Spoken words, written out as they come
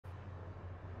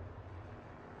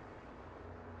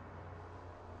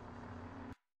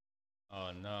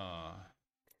Oh no.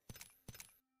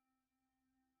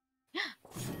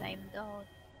 Timed out.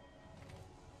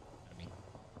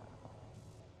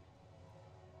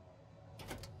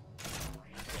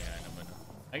 Kaya naman.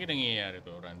 Lagi nangyayari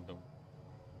to, random.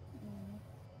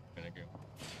 Okay.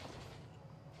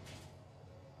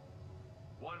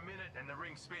 1 minute and the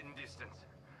ring's spitting distance.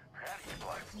 How do you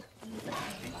blokes?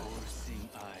 The all-seeing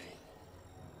eye.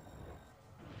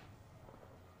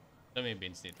 Ito may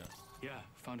bins dito. Yeah,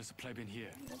 found a supply bin here.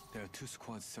 There are 2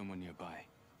 squads somewhere nearby.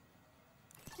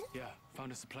 Yeah,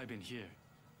 found a supply bin here.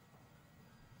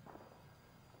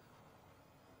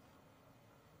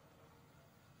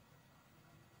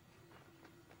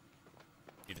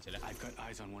 Dito sila. I've got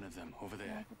eyes on one of them over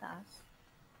there. Taas.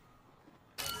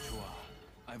 Chua,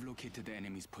 I've located the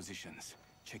enemy's positions.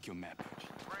 Check your map.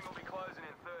 Ring will be closing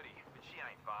in 30, but she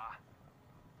ain't far.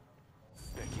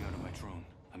 Backing out of my drone.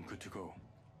 I'm good to go.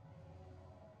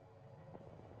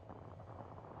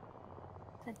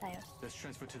 Saan tayo? Let's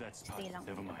transfer to that spot. Stay lang.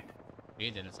 Never mind. Sige,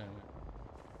 dyan na sa...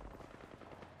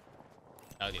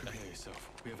 Tao dito. Prepare yourself.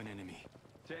 We have an enemy.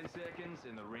 10 seconds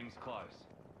and the ring's close.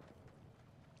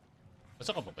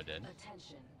 Basta ka pa ba dyan?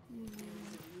 Attention.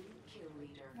 Kill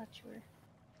leader. Not sure.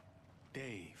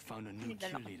 They found a new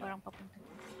Nagdala kill ko leader. parang papunta.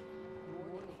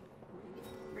 Warning.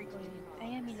 Break ko yun.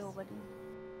 Ay, may loba dun.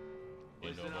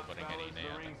 Yung Listen logo up, pa rin fellas, kanina the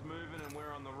yata. ring's moving and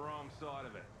we're on the wrong side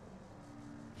of it.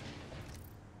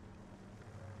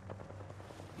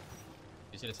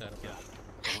 Yung sila sa harap. Yeah,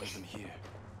 one of them here.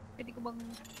 Pwede ko bang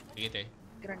Sige, te.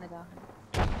 granadahan?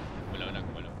 Gumalaw na,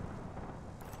 gumalaw.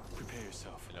 Prepare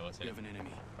yourself. Dalawa We sila. have an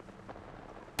enemy.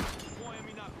 Fire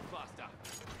me knuckle cluster.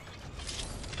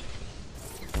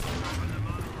 Dropping them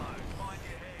unload. Find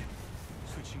your head.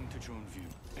 Switching to drone view.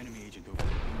 Enemy agent over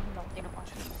there. Wala ko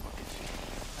tinapasok. Dynamo bucket.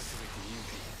 Activate the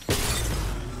EMP.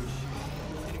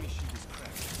 Enemy shield is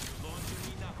cracked. Launching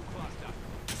me knuckle cluster.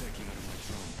 Backing out of my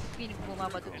drone. Piling ko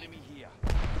bumaba dun. Enemy here.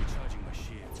 Recharging my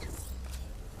shield.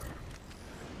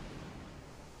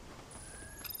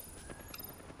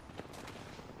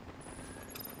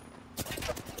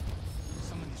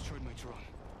 Someone destroyed my drone.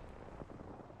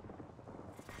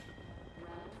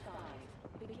 Round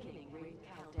 5. Beginning ring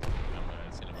countdown. Tama na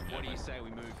sila What do maglaban. you say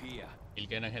we move here? Heal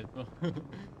ka ng health mo.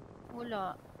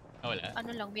 Wala. Ah, wala?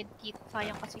 Ano lang, medkit.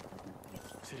 Sayang kasi ito. Medkit.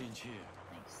 Syringe here.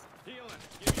 Nice. Healing.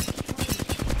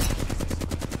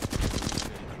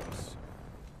 Very close.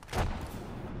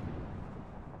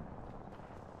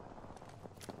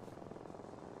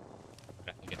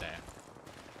 Cracking kita ya.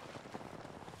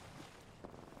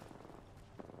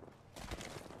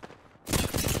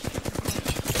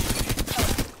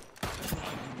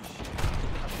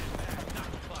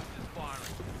 Knuckle cluster's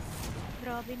firing.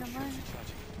 Grabe naman.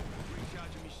 Recharging.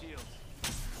 Recharging me shields.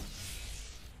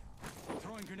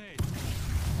 Throwing grenade.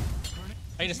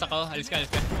 Ay, nasta ko. Alis ka, alis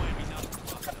ka. Fire me knuckle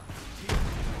cluster.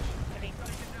 Ring.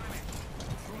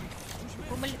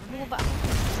 Bumaba ako.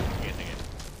 Sige, sige.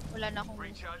 Wala na akong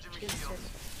Recharging me shield shields.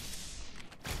 set.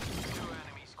 2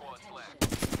 enemy squads left.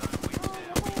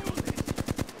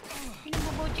 Piling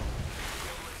mo, Bojic.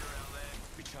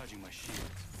 Recharging my shield.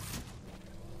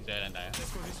 Dito lang tayo. Let's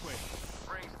go this way.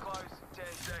 Ring's close. 10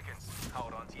 seconds.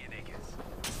 Hold on to your knickers.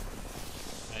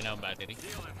 Ayun na ang battery.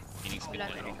 Healing. Phoenix speed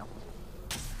Wala na na rin lang. ako.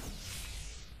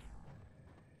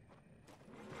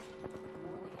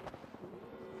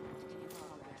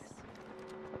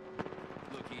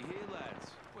 Looky here, lads.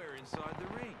 We're inside the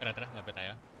ring. Tara, tara. Lapit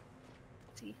tayo.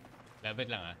 Sige. Lapit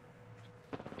lang ah.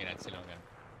 Hindi natin sila magano.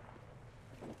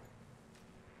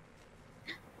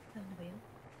 Ano na ba yun?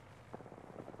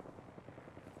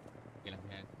 Sige lang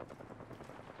yan.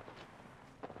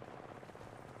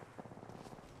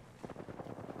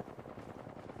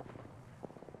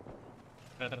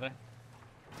 Tara, tara, tara.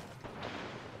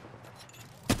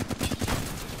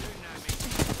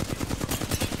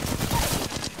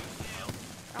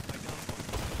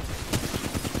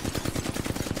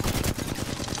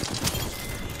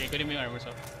 Okay, kunin mo yung armor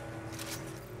so.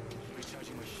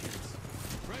 Recharging my shields.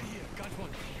 Right here. Got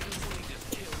one. We just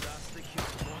killed us. The kill.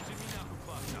 Launching me knuckle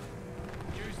cluster.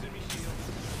 Using me shields.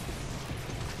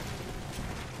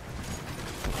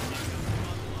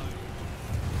 Unload.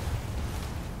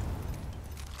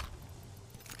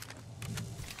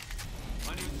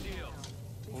 I need shields.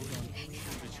 Hold on.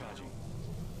 Shield recharging.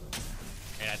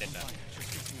 Kaya natin ta. Fine. Just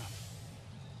fixing up.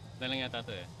 Na lang yata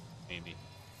to eh. Maybe.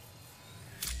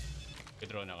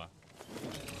 Drone ako.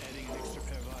 Adding an extra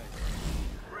pair of eyes.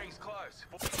 Ring's close.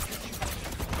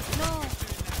 No!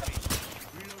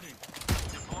 Reloading.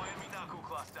 Deploying me knuckle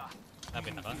cluster.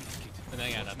 Lapit ako. Ito na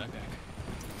lang yata to.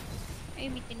 Ay,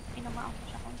 tinamaan ko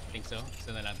siya ko. Think so?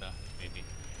 Ito na lang to. Maybe.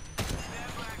 Now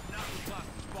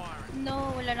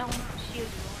No, wala na akong shield.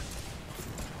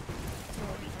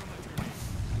 Sorry.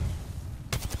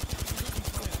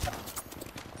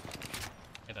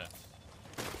 Ito.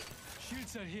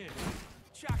 Shields are here.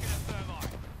 Chucking a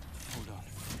thermite. Hold on.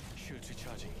 Shields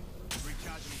recharging.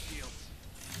 Recharging shields.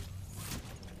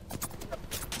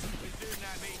 We're doing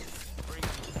that, mate. Bring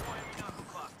fire knuckle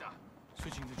cluster.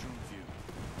 Switching the drone view.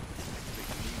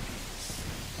 Activating EMPs.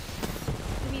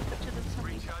 Lumipat siya dun sa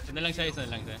may. Isa na lang siya, isa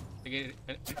na lang siya. Sige,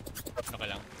 ano ka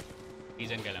lang.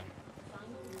 Season ka lang.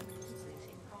 Final analysis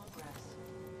in progress.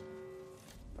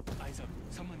 Eyes up.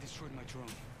 Someone destroyed my drone.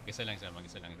 Mag-isa lang siya,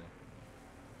 mag-isa lang siya.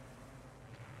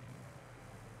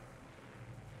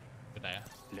 Ito tayo.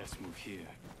 Let's move here.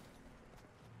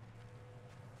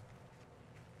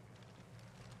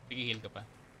 Sige, heal ka pa.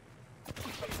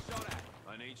 Getting shot at.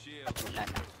 I need shields. Wala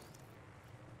na.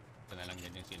 Ito na lang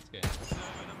yan yung shields ko eh.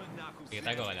 Serving them a knuckle. Sige,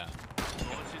 tago ka lang.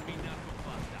 Launching me knuckle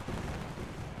cluster.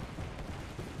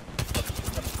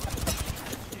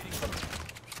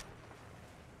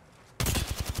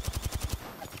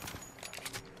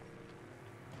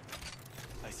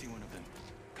 I see one of them.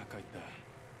 Kakaita.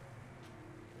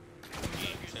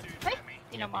 Ay!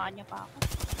 Tinamaan niya pa ako.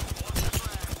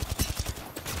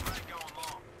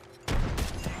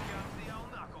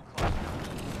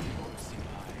 Seem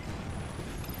high.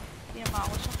 Tinamaan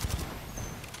ko siya.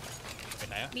 Okay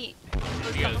tayo? Mi.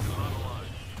 Heal.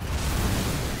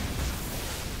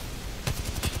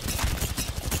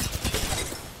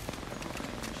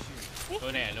 Low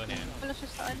na yan, low na yan. Wala siya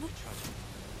sa ano.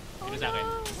 Sino sa akin?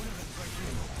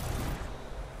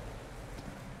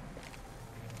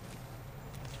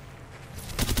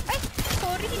 Ay!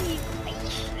 Sorry, hindi ko. Ay!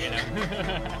 Sige lang. Ay!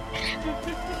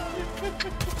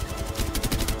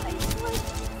 Ay!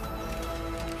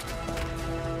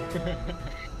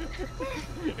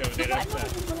 Yung relax Ano na.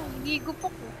 ko mo lang? Gigo po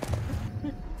ko.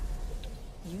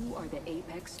 You are the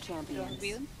Apex champions. Grabe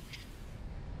yun.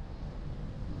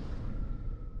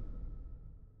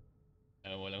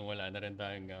 Walang-wala na rin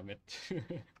tayong gamit.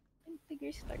 Ay, figure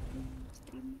start ng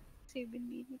stream. 7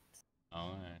 minutes.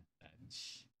 Oo nga.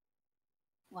 Touch.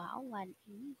 Wow,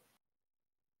 1A.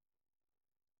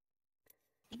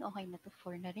 Okay na to,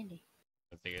 4 na rin eh.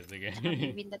 Sige, sige.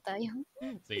 Nakabibin na tayo.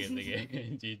 Sige, sige.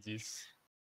 GG's.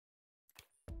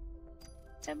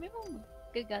 Sabi mo,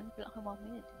 gagan pa lang ako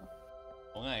mamaya, di ba?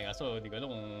 Oo nga eh. Kaso, di ko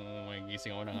alam kung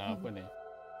magising ako ng hapon eh.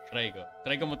 Try ko.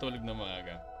 Try ko matulog ng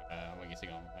maaga. Para magising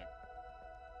ako ng maaga.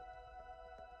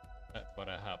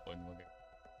 Para hapon mo.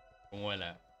 Kung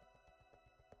wala.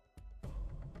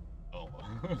 Oo.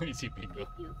 Isipin ko.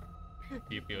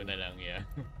 PPO na lang, yeah.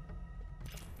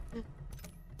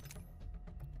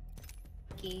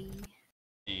 Okay.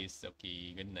 Peace.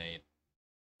 Okay. Good night.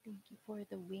 Thank you for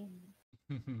the win.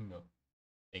 No.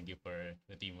 Thank you for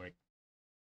the teamwork.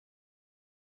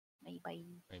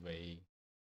 Bye-bye. Bye-bye.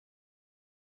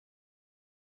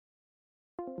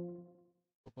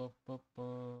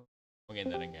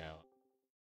 Maganda rin kaya ako.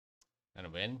 Ano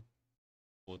ba yan?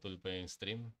 Putol pa yung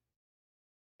stream.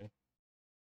 Okay.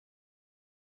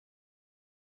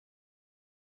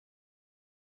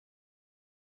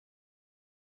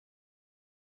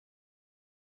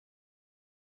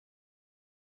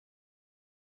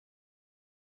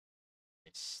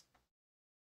 Nice.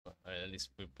 At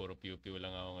least puro pew-pew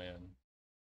lang ako ngayon.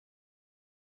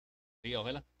 Sige,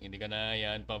 okay lang. Hindi ka na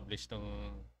yan publish tong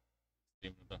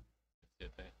stream na to.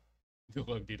 That's it eh.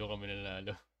 Dito kami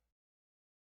nanalo.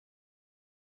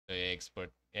 So,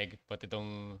 i-export. Pati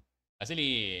itong...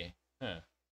 Actually,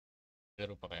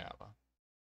 laro pa kaya ako.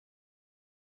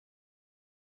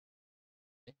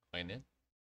 Okay na yan.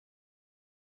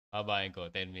 Habahin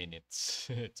ko, 10 minutes.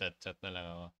 Chat-chat na lang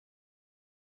ako.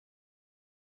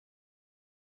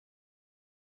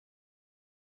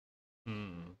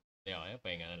 Okay,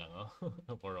 pahinga na lang ako.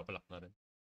 4 o'clock na rin.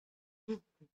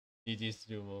 GG's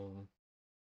yung...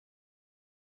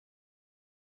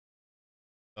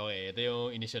 Okay, ito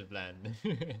yung initial plan.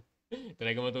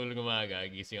 Try ko matulog umaga,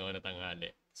 gising ako na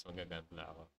tanghali. Tapos magagantla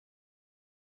ako.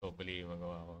 Hopefully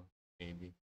magawa ko.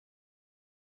 Maybe.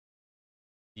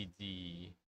 GG.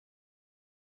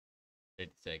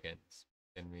 30 seconds.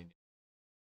 10 minutes.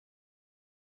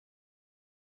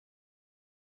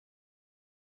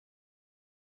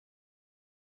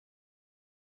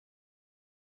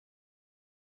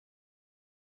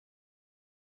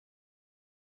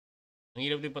 Ang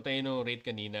hirap din patayin ng rate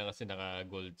kanina kasi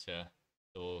naka-gold siya.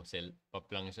 So, pop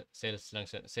lang siya, sell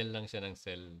lang siya ng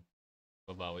sell.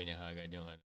 Babawi niya agad yung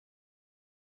ano.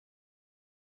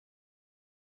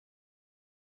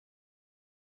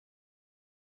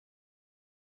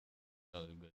 All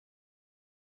good.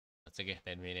 Sige,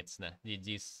 10 minutes na.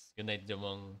 GG's. Good night,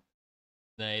 Jomong.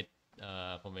 Night.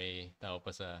 Kung may tao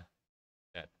pa sa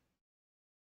chat.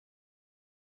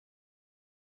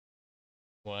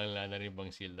 Mukhang wala na rin bang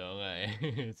shield. Oo nga eh.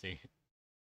 Sige.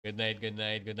 Good night, good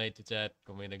night. Good night to chat.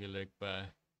 Kung may nag-lurk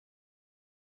pa.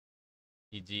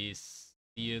 GG's.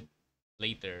 See you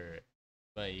later.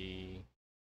 Bye.